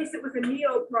you replace it with a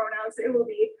neo-pronoun, so it will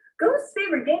be Ghost's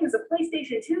favorite game is a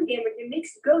PlayStation 2 game, and it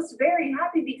makes Ghost very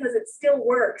happy because it still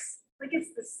works. Like,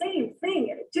 it's the same thing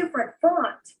in a different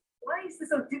font. Why is this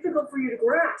so difficult for you to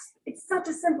grasp? It's such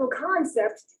a simple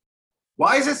concept.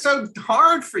 Why is it so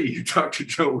hard for you, Dr.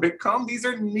 Joe Whitcomb? These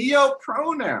are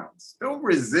neo-pronouns. Don't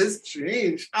resist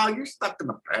change. Oh, you're stuck in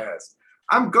the past.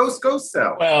 I'm Ghost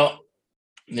self. Well,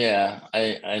 yeah,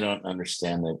 I don't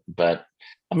understand it, but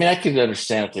I mean, I could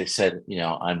understand if they said,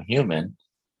 I'm human,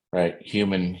 right?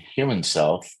 Human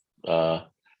self,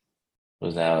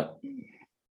 without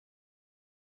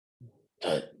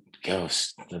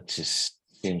ghost. That just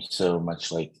seems so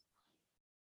much like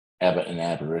an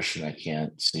aberration. I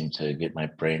can't seem to get my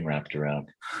brain wrapped around.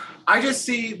 I just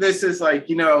see this as like,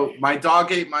 my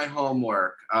dog ate my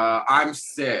homework. I'm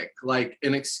sick, like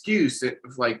an excuse.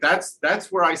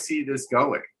 That's where I see this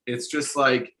going. It's just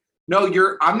like, no,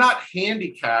 I'm not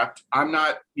handicapped. I'm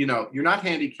not, you're not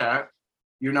handicapped.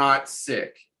 You're not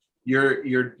sick.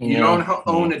 You don't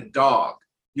own a dog.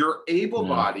 You're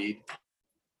able-bodied.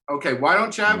 Okay, why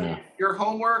don't you have your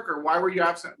homework, or why were you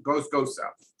absent? Go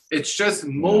south. It's just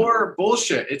more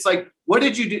bullshit. It's like, what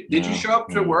did you do? Did you show up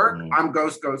to work? I'm go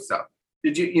south.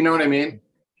 Did you know what I mean?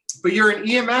 But you're an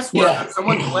EMS worker. Yeah.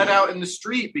 Someone bled out in the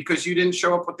street because you didn't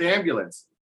show up with the ambulance.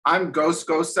 I'm go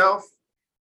south.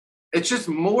 It's just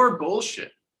more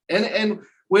bullshit. And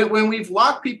when we've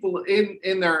locked people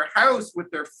in their house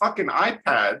with their fucking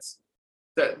iPads,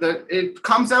 that it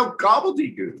comes out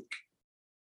gobbledygook.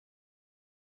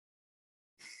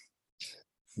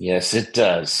 Yes, it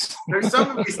does. There's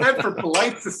something to be said for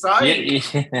polite society.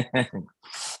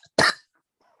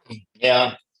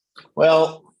 Yeah.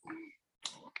 Well,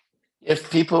 if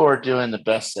people are doing the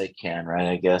best they can, right?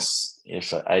 I guess if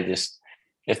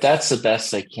that's the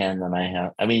best they can,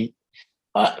 then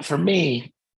for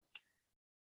me,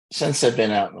 since I've been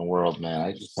out in the world, man,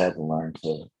 I just had to learn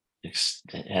to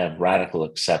have radical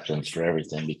acceptance for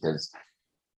everything because,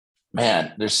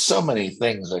 man, there's so many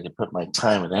things I could put my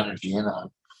time and energy in on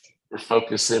or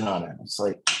focus in on it. It's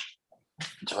like,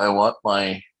 do I want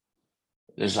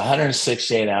there's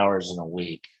 168 hours in a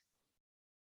week,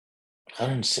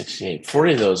 168,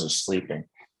 40 of those are sleeping,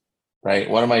 right?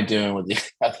 What am I doing with the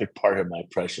other part of my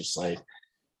precious life?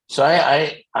 So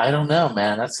I don't know,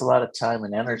 man. That's a lot of time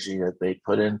and energy that they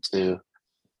put into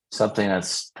something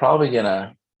that's probably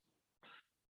gonna,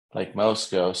 like most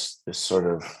ghosts, just sort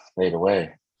of fade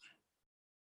away.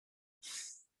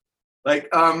 Like,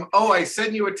 oh, I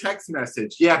sent you a text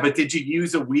message. Yeah, but did you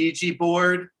use a Ouija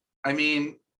board? I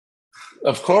mean,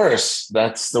 of course,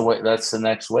 that's the way. That's the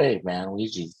next wave, man.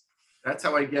 Ouija. That's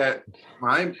how I get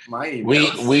my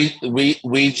emails.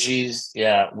 Ouija's,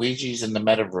 yeah, Ouija's in the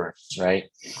metaverse, right?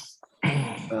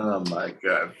 Oh my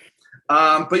god!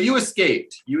 But you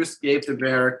escaped. You escaped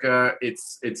America.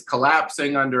 It's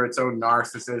collapsing under its own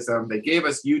narcissism. They gave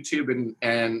us YouTube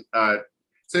and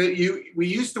so we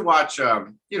used to watch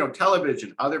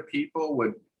television. Other people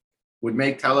would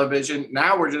make television.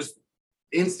 Now we're just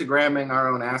Instagramming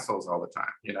our own assholes all the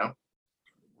time.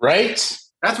 Right?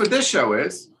 That's what this show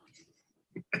is.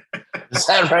 Is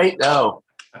that right? No.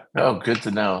 Oh, good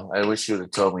to know. I wish you would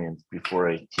have told me before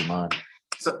I came on.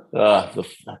 Yeah.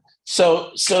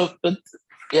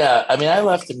 I mean, I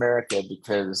left America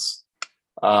because,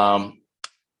 I've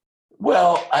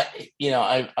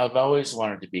always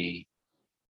wanted to be.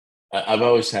 I've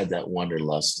always had that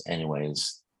wanderlust,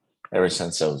 anyways. Ever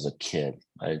since I was a kid,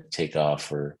 I'd take off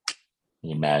for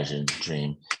imagine,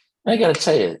 dream. And I got to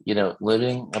tell you,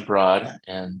 living abroad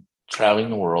and traveling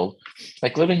the world,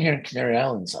 like living here in Canary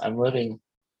Islands, I'm living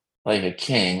like a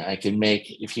king. I can make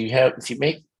if you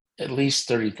make at least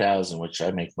 30,000, which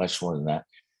I make much more than that.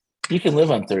 You can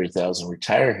live on 30,000,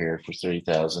 retire here for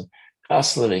 30,000.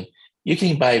 Cost of living. You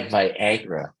can buy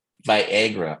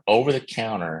Viagra over the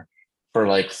counter for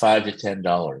like $5 to $10.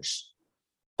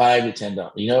 $5 to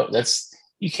 $10.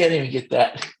 You can't even get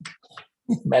that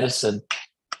medicine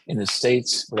in the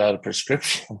States without a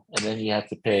prescription, and then you have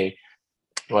to pay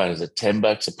what is it,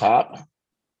 $10 a pop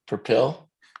per pill?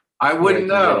 I wouldn't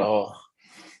know.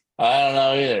 I don't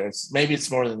know either. Maybe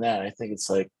it's more than that. I think it's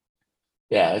like,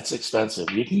 yeah, it's expensive.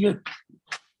 You can get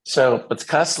but the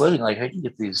cost of living, like I can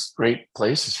get these great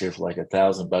places here for like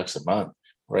 $1,000 a month,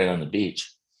 right on the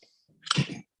beach,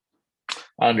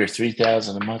 under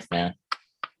 3,000 a month, man.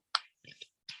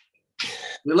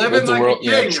 We live in the world.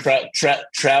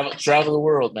 Travel the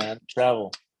world, man.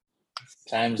 Travel.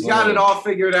 You got it all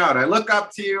figured out. I look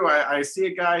up to you. I see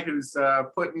a guy who's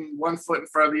putting one foot in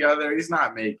front of the other. He's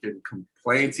not making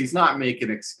complaints. He's not making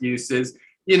excuses.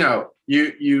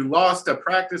 You lost a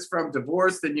practice from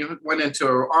divorce, then you went into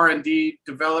an R&D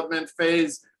development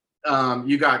phase.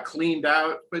 You got cleaned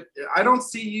out, but I don't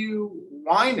see you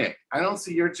whining. I don't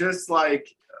see you're just like,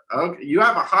 okay, you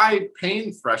have a high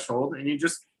pain threshold and you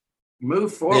just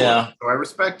move forward. Yeah. So I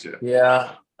respect you.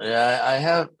 Yeah.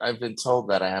 Yeah, I've been told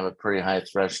that I have a pretty high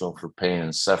threshold for pain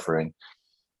and suffering,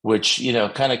 which,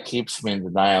 kind of keeps me in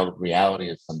denial of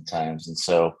reality sometimes. And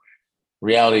so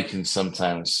reality can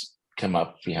sometimes come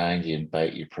up behind you and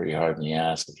bite you pretty hard in the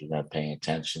ass if you're not paying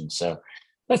attention. So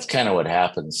that's kind of what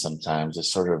happens sometimes.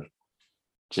 It's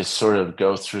just sort of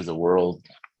go through the world,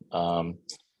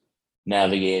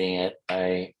 navigating it.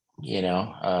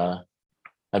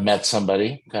 I met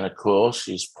somebody kind of cool.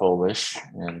 She's Polish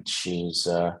and she's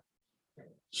a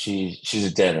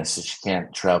dentist, so she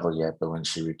can't travel yet, but when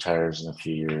she retires in a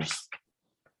few years,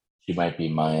 she might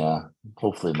be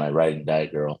hopefully my ride and die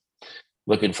girl.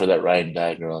 Looking for that ride and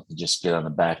die girl to just get on the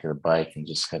back of the bike and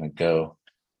just kind of go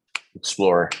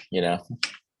explore,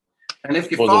 And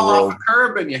if you fall off a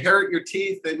curb and you hurt your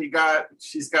teeth, then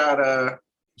she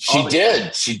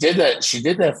did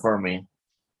that for me.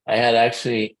 I had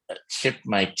actually chipped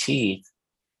my teeth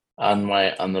on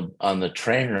the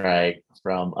train ride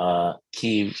from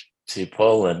Kyiv to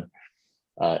Poland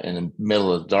in the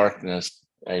middle of darkness.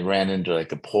 I ran into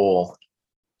like a pole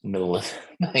in the middle of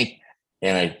the night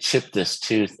and I chipped this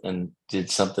tooth and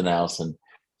did something else. And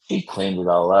he cleaned it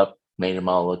all up, made them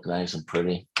all look nice and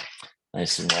pretty,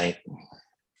 nice and white.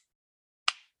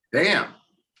 Damn.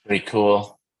 Pretty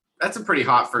cool. That's a pretty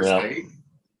hot first date.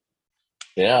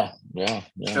 Yeah.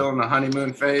 Still in the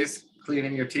honeymoon phase,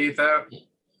 cleaning your teeth out?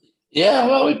 Yeah,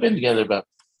 well, we've been together about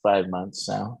 5 months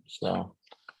now. So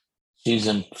she's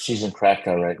in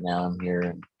Krakow right now. I'm here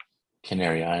in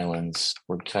Canary Islands.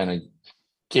 We're kind of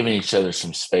giving each other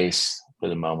some space for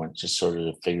the moment, just sort of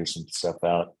to figure some stuff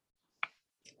out.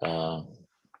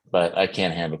 But I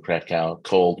can't handle Krakow,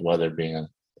 cold weather being a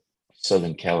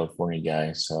Southern California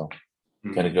guy, so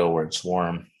got to go where it's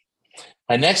warm.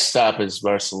 My next stop is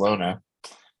Barcelona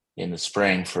in the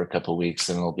spring for a couple of weeks,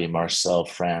 and it'll be Marseille,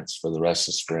 France for the rest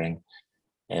of spring.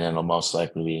 And it'll most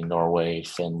likely be Norway,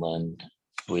 Finland,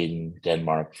 Sweden,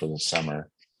 Denmark for the summer.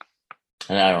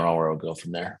 And I don't know where we'll go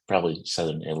from there. Probably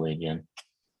Southern Italy again.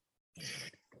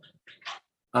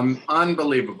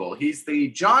 Unbelievable. He's the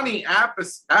Johnny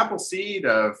Appleseed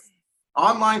of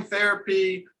online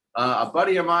therapy. A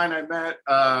buddy of mine I met,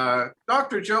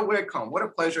 Dr. Joe Whitcomb. What a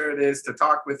pleasure it is to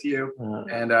talk with you.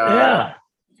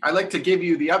 I'd like to give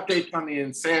you the update on the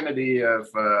insanity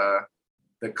of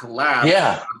the collapse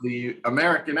of the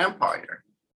American empire.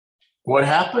 What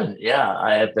happened? Yeah,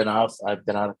 I've been out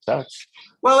of touch.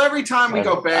 Well, every time we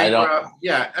go bankrupt,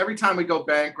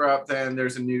 then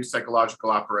there's a new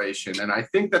psychological operation. And I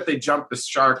think that they jumped the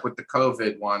shark with the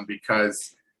COVID one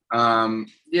because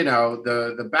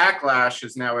the backlash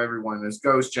is now everyone is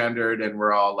ghost gendered and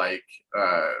we're all like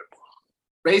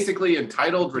basically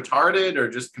entitled, retarded, or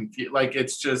just confused. Like,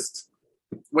 it's just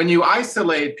when you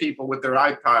isolate people with their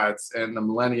iPads and the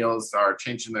millennials are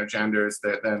changing their genders,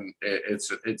 then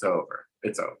it's over.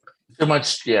 It's over. Too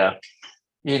much, yeah.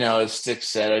 As Stick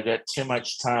said, I got too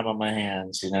much time on my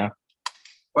hands,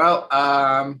 Well,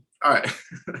 all right.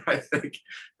 I think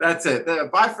that's it.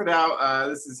 Bye for now.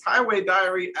 This is Highway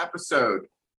Diary episode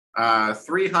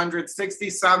 360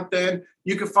 something.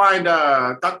 You can find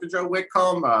Dr. Joe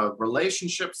Whitcomb,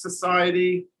 Relationship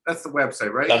Society. That's the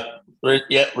website, right?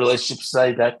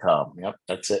 Relationshipsociety.com. Yep,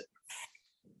 that's it.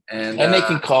 And they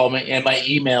can call me, and my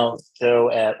email is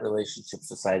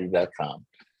joe@relationshipsociety.com.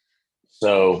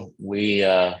 So we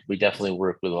definitely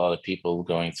work with a lot of people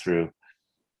going through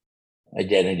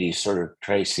identity sort of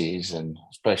crises, and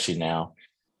especially now,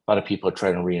 a lot of people are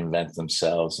trying to reinvent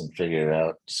themselves and figure it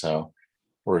out. So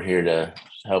we're here to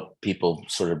help people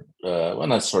sort of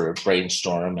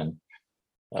brainstorm and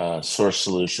source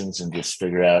solutions and just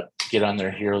figure out, get on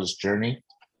their hero's journey,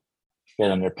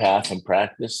 get on their path and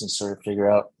practice, and sort of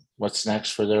figure out what's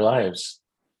next for their lives.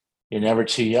 You're never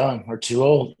too young or too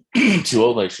old, too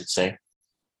old, I should say,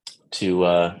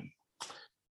 to,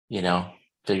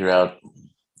 figure out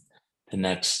the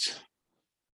next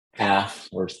half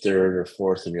or third or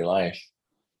fourth of your life.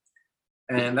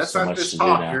 And that's not just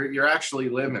talk. You're actually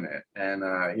living it. And,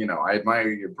 I admire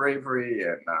your bravery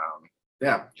and,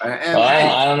 yeah.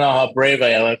 I don't know how brave I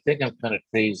am. I think I'm kind of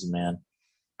crazy, man.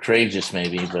 Courageous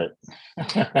maybe, but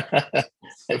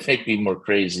it make me more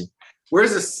crazy.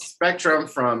 Where's the spectrum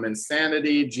from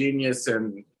insanity, genius,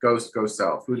 and ghost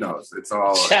self? Who knows? It's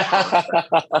all.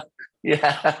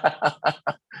 Yeah.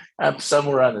 I'm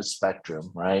somewhere on the spectrum,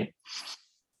 right?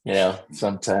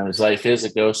 Sometimes life is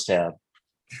a ghost town.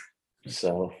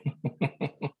 So.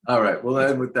 All right. We'll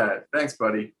end with that. Thanks,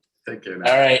 buddy. Take care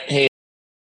now. All right. Hey.